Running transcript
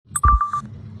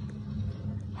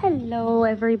Hello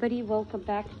everybody, welcome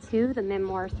back to the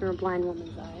Memoirs Through a Blind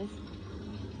Woman's Eyes.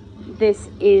 This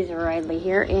is Riley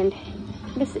here, and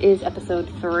this is episode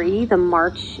 3, the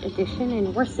March edition,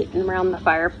 and we're sitting around the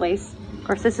fireplace. Of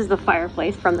course, this is the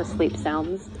fireplace from the Sleep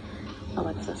Sounds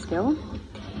Alexa skill.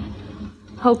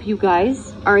 Hope you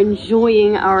guys are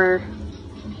enjoying our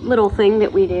little thing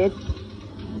that we did.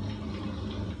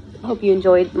 Hope you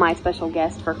enjoyed my special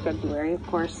guest for February, of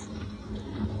course.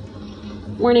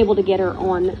 Weren't able to get her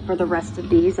on for the rest of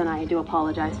these, and I do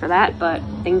apologize for that, but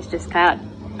things just got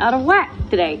out of whack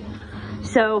today.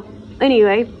 So,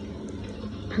 anyway,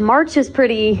 March is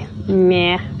pretty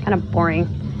meh, kind of boring,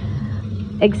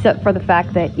 except for the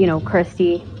fact that,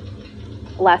 Christy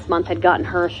last month had gotten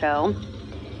her show,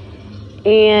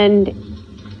 and,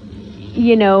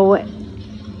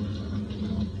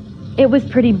 it was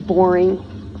pretty boring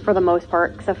for the most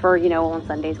part, except for, on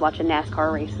Sundays watching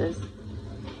NASCAR races.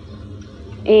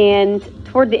 And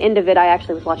toward the end of it, I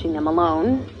actually was watching them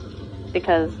alone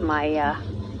because my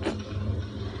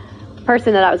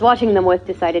person that I was watching them with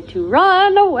decided to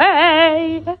run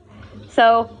away.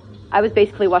 So I was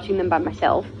basically watching them by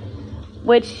myself,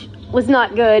 which was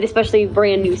not good, especially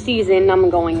brand new season. I'm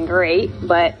going great,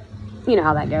 but you know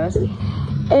how that goes.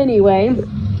 Anyway,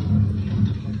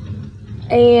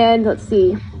 and let's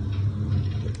see.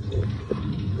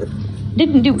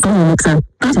 Didn't do...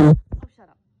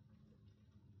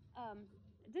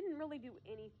 Didn't really do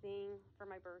anything for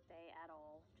my birthday at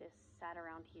all. Just sat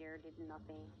around here, did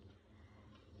nothing.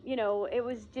 It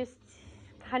was just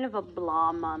kind of a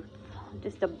blah month.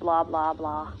 Just a blah, blah,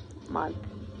 blah month.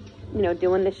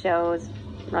 Doing the shows,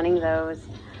 running those.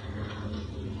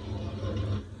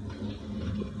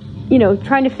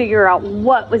 Trying to figure out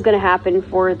what was going to happen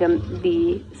for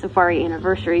the Safari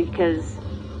anniversary, because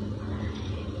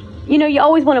you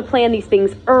always want to plan these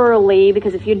things early,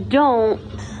 because if you don't,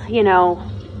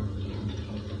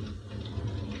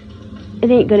 it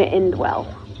ain't going to end well.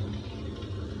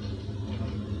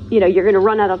 You're going to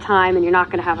run out of time, and you're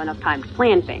not going to have enough time to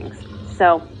plan things.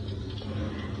 So,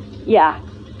 yeah,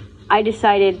 I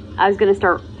decided I was going to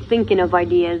start thinking of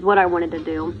ideas, what I wanted to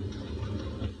do.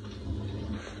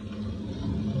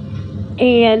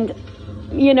 And,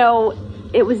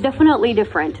 it was definitely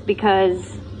different,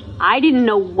 because I didn't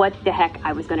know what the heck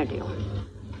I was going to do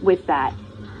with that.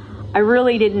 I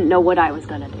really didn't know what I was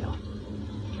going to do.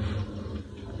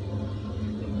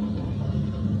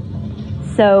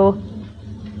 So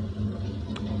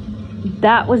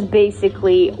that was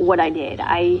basically what I did.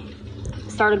 I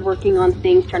started working on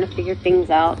things, trying to figure things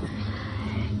out.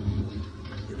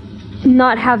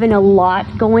 Not having a lot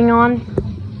going on,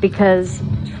 because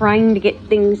trying to get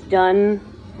things done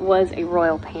was a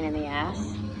royal pain in the ass.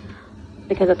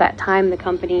 Because at that time, the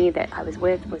company that I was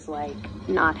with was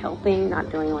not helping, not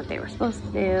doing what they were supposed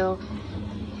to do.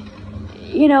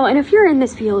 And if you're in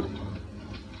this field,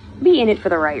 be in it for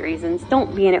the right reasons.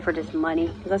 Don't be in it for just money,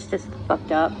 because that's just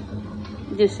fucked up.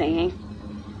 Just saying.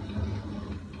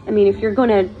 I mean, if you're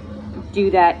gonna do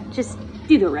that, just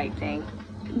do the right thing.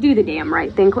 Do the damn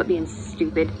right thing. Quit being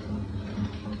stupid.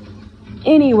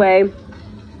 Anyway,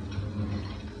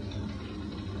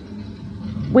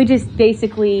 we just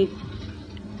basically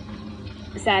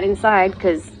sat inside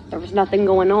because there was nothing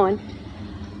going on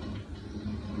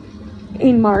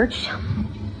in March.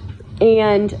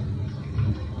 And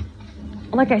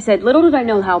like I said, little did I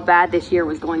know how bad this year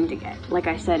was going to get. Like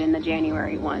I said in the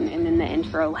January one and in the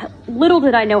intro, little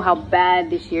did I know how bad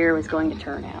this year was going to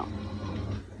turn out.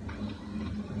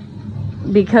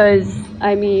 Because,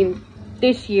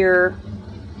 this year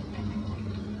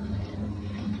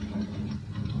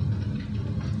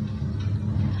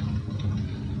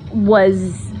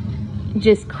was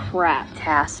just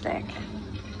craptastic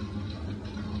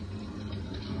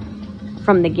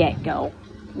from the get-go,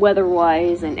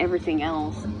 weather-wise and everything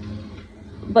else.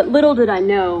 But little did I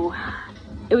know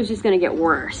it was just going to get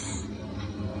worse,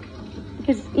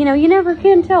 because you never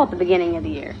can tell at the beginning of the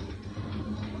year.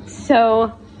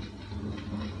 So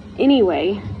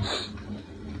anyway,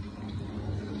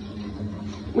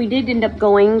 we did end up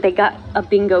going. They got a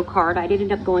bingo card. I did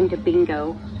end up going to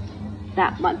bingo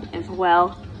that month as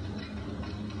well.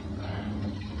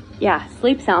 Yeah,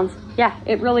 Sleep Sounds. Yeah,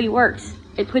 it really works.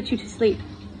 It puts you to sleep.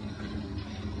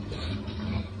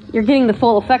 You're getting the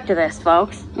full effect of this,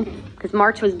 folks, because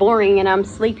March was boring and I'm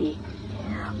sleepy.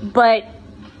 But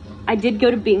I did go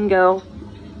to bingo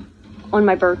on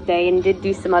my birthday and did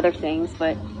do some other things,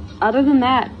 but other than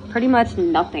that, pretty much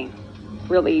nothing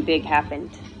really big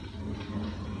happened.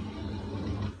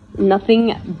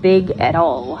 Nothing big at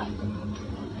all.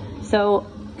 So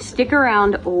stick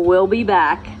around, we'll be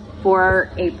back for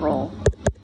April.